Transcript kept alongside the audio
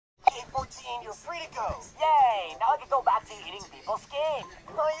14, you're free to go. Yay! Now I can go back to eating people's skin.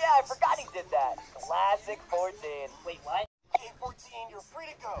 Oh yeah, I forgot he did that. Classic 14. Wait, what? Hey, 14, you're free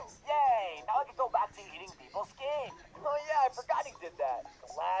to go. Yay! Now I can go back to eating people's skin. Oh yeah, I forgot he did that.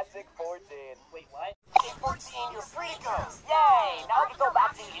 Classic 14. Wait, what? Hey, 14, you're free to go. Yay! Now I can go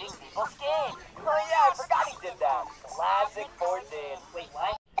back to eating people's skin. Oh yeah, I forgot he did that. Classic 14. Wait,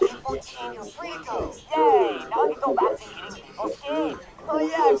 what? Hey, 14, you're free to go. Yay! Now I can go back to eating people's skin. Oh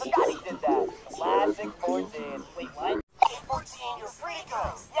yeah, I forgot he did that. Classic 14. Wait, what? Hey, 14, you're free to go.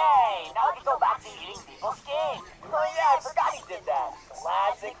 Yay! Now I can go back to eating people's skin. Oh yeah, I forgot he did that.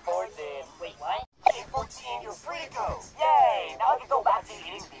 Classic 14. Wait, what? Hey, 14, you're free to go. Yay! Now I can go back to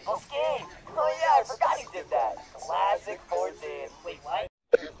eating people's skin. Oh yeah, I forgot he did that. Classic 14. Wait, what?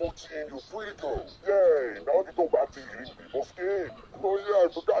 Hey, 14, you're free to go. Yay, now I can go back to eating people's skin. Oh yeah, I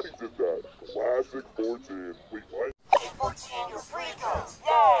forgot he did that. Classic 14. Wait, what? Hey, 14, you're free to go.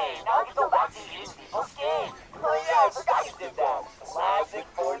 Yay! Now I can go back to eating people's skin. Oh yeah, I forgot he did that. Classic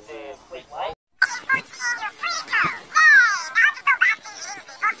 14. Wait, what? Hey, 14, you're free to go. Yay, now I can go back to eating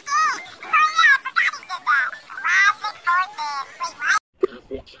people's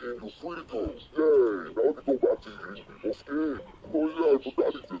skin. Oh yeah, I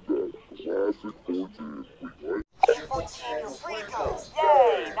forgot he did that. Classic 14. Wait, what? Hey, 14, you're free to go.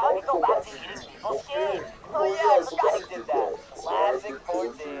 Yay! Now I can go back to eating people's skin. Oh yeah, I forgot he did that. Classic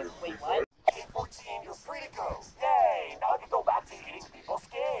 14. Wait, what?